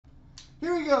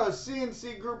Here we go.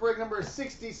 CNC group break number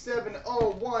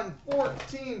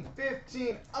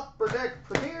 6701-14-15 Upper Deck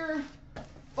Premier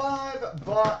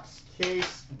 5-box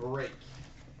case break.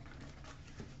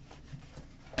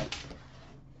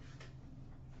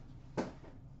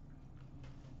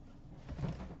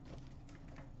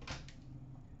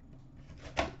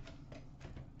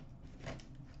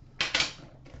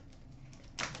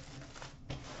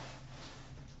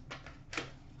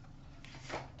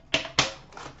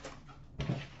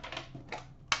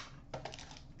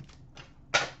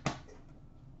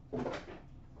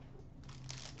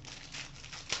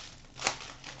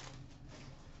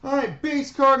 All right,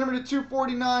 base card number to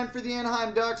 249 for the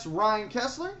Anaheim Ducks, Ryan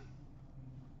Kesler.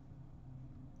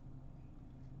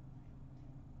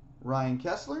 Ryan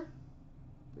Kesler.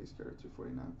 Base card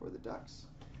 249 for the Ducks.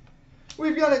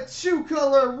 We've got a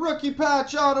two-color rookie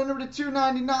patch auto number to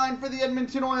 299 for the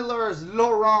Edmonton Oilers,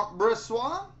 Laurent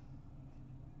Brossoit.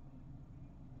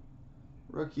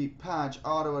 Rookie patch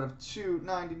auto out of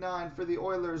 299 for the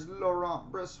Oilers,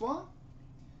 Laurent Brossoit.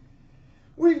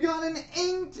 We've got an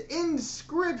inked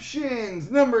inscriptions,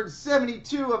 numbered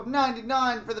 72 of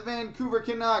 99 for the Vancouver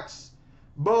Canucks,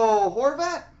 Bo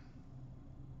Horvat.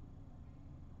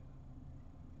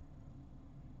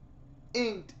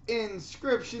 Inked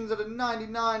inscriptions of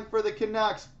 99 for the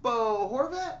Canucks, Bo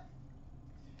Horvat.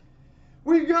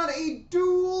 We've got a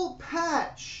dual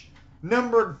patch,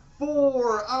 numbered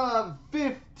 4 of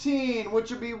 15, which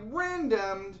will be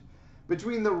randomed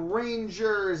between the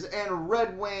Rangers and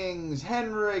Red Wings,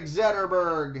 Henrik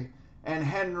Zetterberg and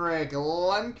Henrik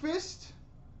Lundqvist.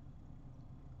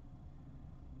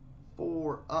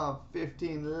 4 of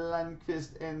 15,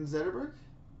 Lundqvist and Zetterberg.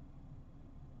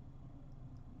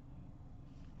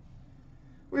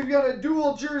 We've got a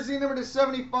dual jersey number to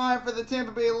 75 for the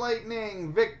Tampa Bay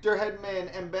Lightning, Victor Hedman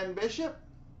and Ben Bishop.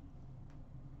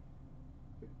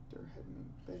 Victor Hedman,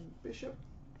 Ben Bishop.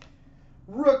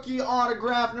 Rookie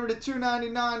autograph number to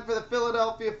 299 for the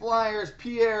Philadelphia Flyers,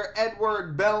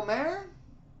 Pierre-Edouard Bellemare.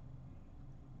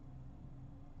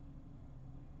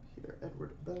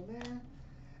 Pierre-Edouard Bellemare.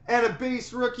 And a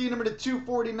base rookie number to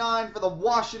 249 for the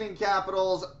Washington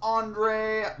Capitals,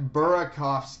 Andre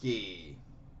Burakovsky.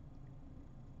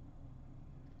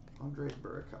 Andre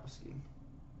Burakovsky.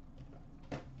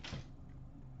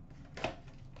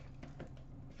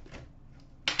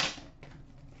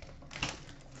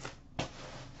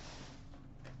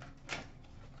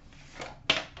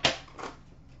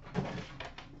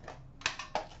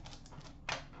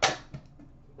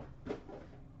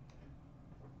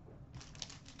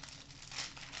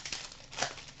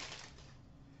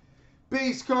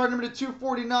 Base card number to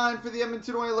 249 for the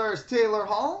Edmonton Oilers, Taylor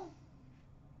Hall.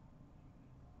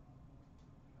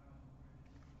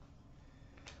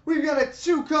 We've got a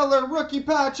two-color rookie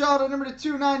patch auto number to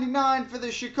 299 for the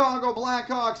Chicago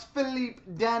Blackhawks, Philippe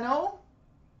Danault.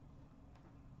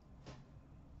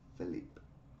 Philippe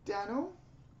Danault.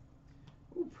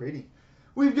 Ooh, pretty.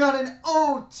 We've got an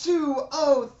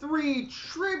 0203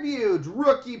 Tribute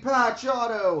rookie patch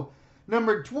auto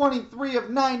number 23 of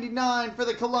 99 for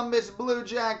the Columbus Blue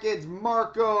Jackets,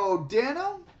 Marco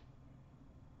Dano.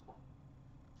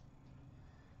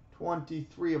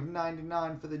 23 of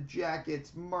 99 for the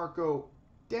Jackets, Marco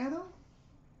Dano.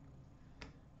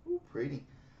 Ooh, pretty.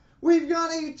 We've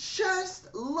got a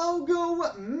chest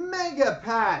logo mega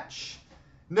patch,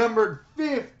 numbered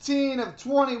 15 of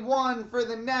 21 for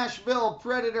the Nashville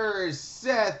Predators,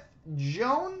 Seth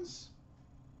Jones.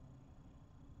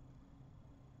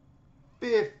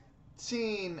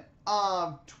 15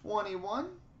 of 21.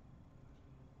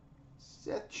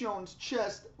 Seth Jones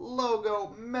chest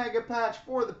logo mega patch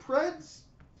for the Preds.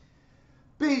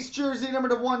 Base jersey number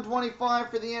to 125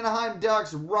 for the Anaheim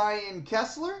Ducks, Ryan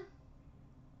Kesler.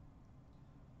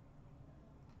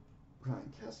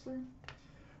 Ryan Kesler.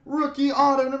 Rookie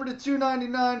auto number to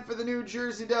 299 for the New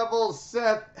Jersey Devils,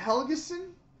 Seth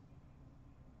Helgeson.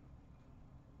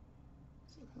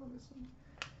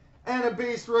 And a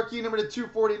base rookie number to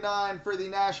 249 for the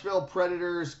Nashville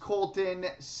Predators, Colton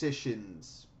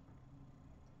Sissons.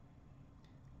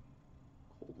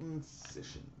 Colton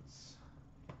Sissons.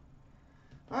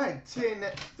 All right, tin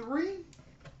 3.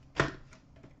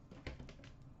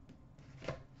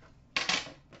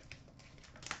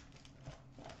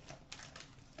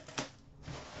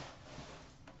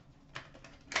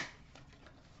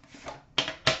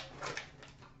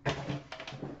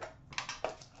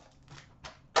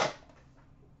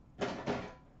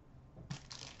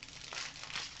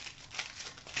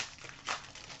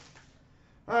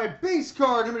 All right, base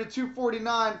card number to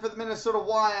 249 for the Minnesota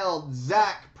Wild,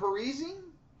 Zach Parise.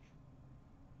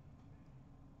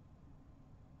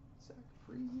 Zach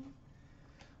Parise.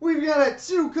 We've got a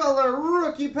 2-color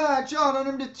rookie patch auto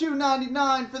number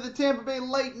 /299 for the Tampa Bay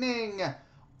Lightning,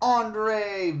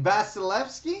 Andrei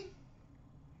Vasilevskiy.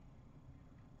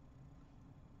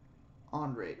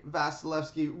 Andrei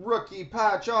Vasilevskiy rookie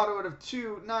patch auto out of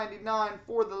 /299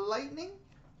 for the Lightning.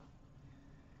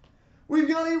 We've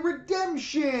got a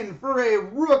redemption for a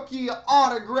rookie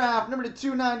autograph number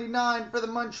 /299 for the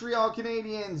Montreal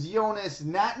Canadiens, Jonas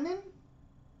Nattinen.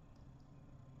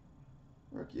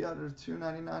 Rookie auto of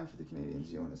 /299 for the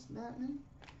Canadiens, Jonas Nattinen.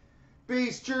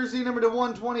 Base jersey number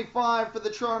 /125 for the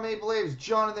Toronto Maple Leafs,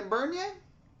 Jonathan Bernier.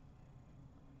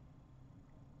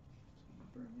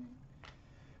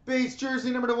 Base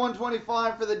jersey number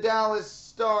 /125 for the Dallas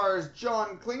Stars,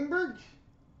 John Klingberg.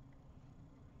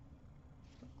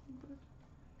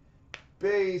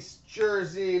 Base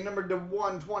jersey number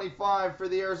 /125 for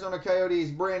the Arizona Coyotes,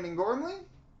 Brandon Gormley.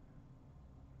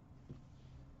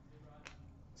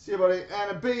 See you, buddy.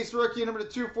 And a base rookie number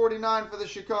 /249 for the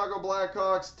Chicago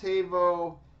Blackhawks,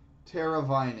 Teuvo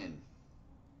Teravainen.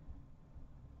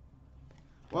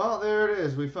 Well, there it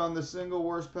is. We found the single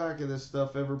worst pack of this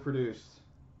stuff ever produced.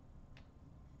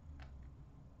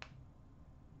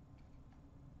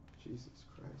 Jesus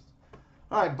Christ.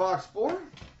 All right, box 4.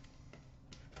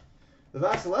 The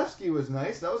Vasilevskiy was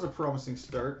nice. That was a promising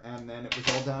start, and then it was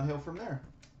all downhill from there.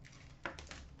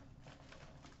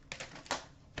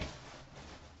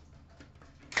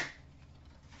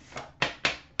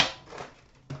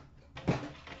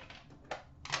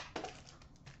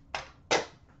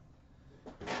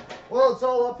 Well, it's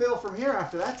all uphill from here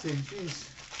after that team. Jeez.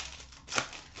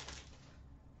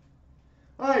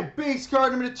 All right, base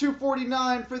card number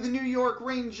 /249 for the New York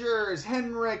Rangers,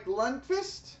 Henrik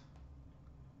Lundqvist.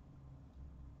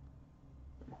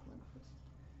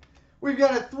 We've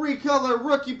got a 3-color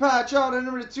rookie patch auto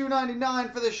number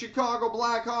 /299 for the Chicago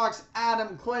Blackhawks,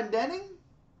 Adam Clendening.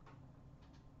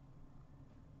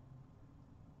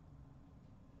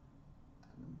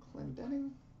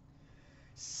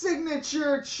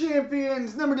 Signature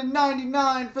champions number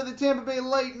 /99 for the Tampa Bay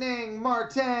Lightning,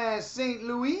 Martin St.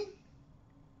 Louis.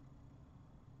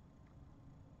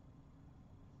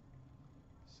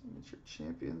 Signature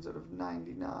champions out of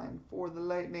 /99 for the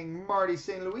Lightning, Marty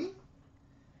St. Louis.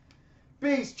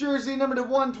 Base jersey number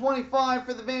 /125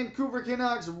 for the Vancouver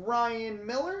Canucks, Ryan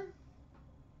Miller.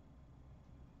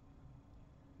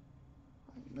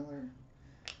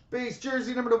 Base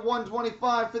jersey number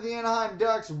 /125 for the Anaheim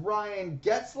Ducks, Ryan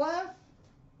Getzlaf.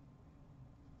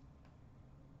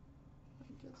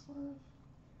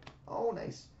 Oh,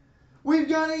 nice. We've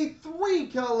got a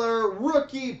 3-color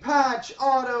rookie patch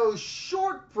auto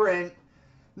short print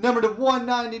number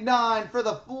 /199 for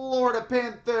the Florida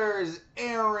Panthers,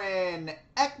 Aaron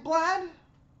Ekblad.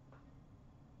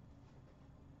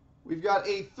 We've got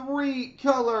a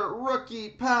 3-color rookie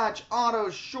patch auto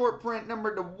short print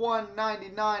number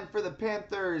 /199 for the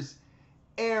Panthers,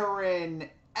 Aaron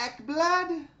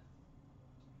Ekblad.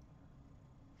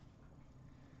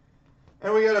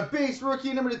 And we got a base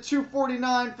rookie number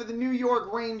 /249 for the New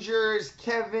York Rangers,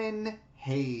 Kevin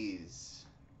Hayes.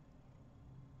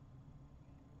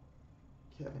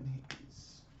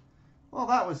 Well,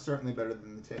 that was certainly better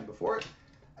than the tin before it.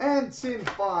 And tin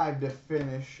 5 to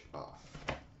finish off.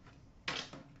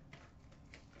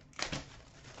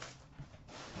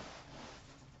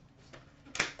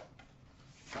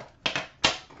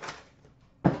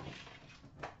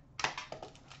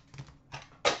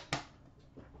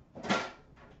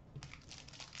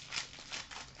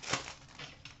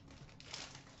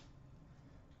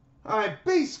 All right,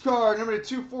 base card number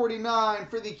 /249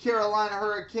 for the Carolina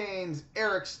Hurricanes,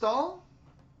 Eric Stahl.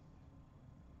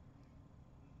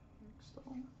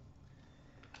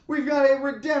 We've got a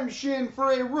redemption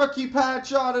for a rookie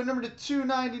patch auto number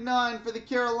 /299 for the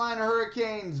Carolina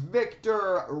Hurricanes,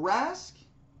 Victor Rask.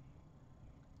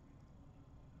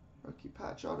 Rookie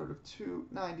patch auto of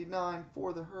 /299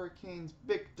 for the Hurricanes,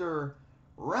 Victor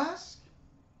Rask.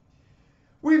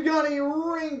 We've got a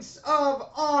Rinks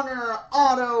of Honor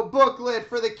auto booklet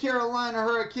for the Carolina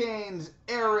Hurricanes,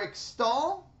 Eric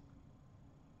Stahl.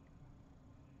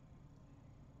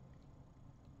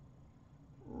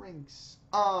 Rinks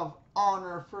of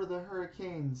Honor for the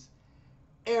Hurricanes,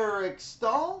 Eric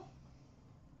Stahl.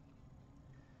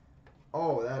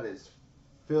 Oh, that is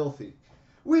filthy.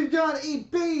 We've got a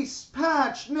base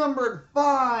patch numbered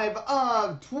 5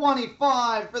 of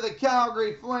 25 for the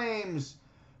Calgary Flames,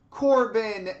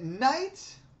 Corbin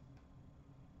Knight.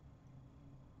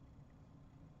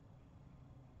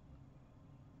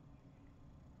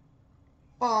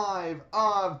 /5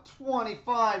 of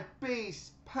 25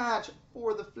 base patch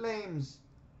for the Flames,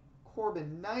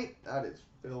 Corbin Knight. That is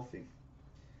filthy.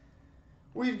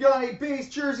 We've got a base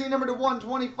jersey number to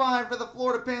 125 for the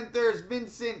Florida Panthers,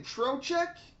 Vincent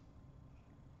Trocheck.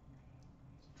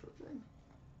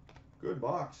 Good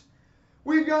box.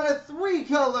 We've got a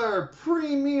 3-color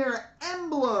Premier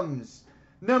Emblems,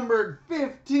 numbered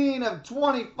 15 of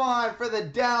 25 for the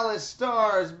Dallas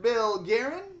Stars, Bill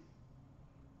Guerin.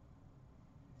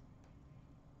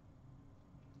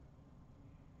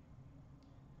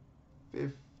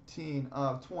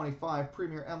 of 25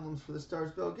 Premier Emblems for the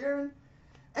Stars, Bill Guerin.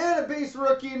 And a base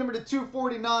rookie, number to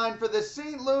 249 for the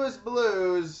St. Louis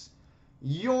Blues,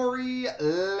 Yuri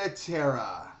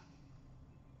Litera.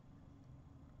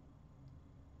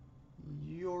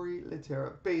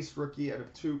 Base rookie out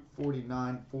of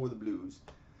 249 for the Blues.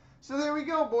 So there we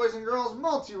go, boys and girls.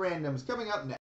 Multi-randoms coming up next.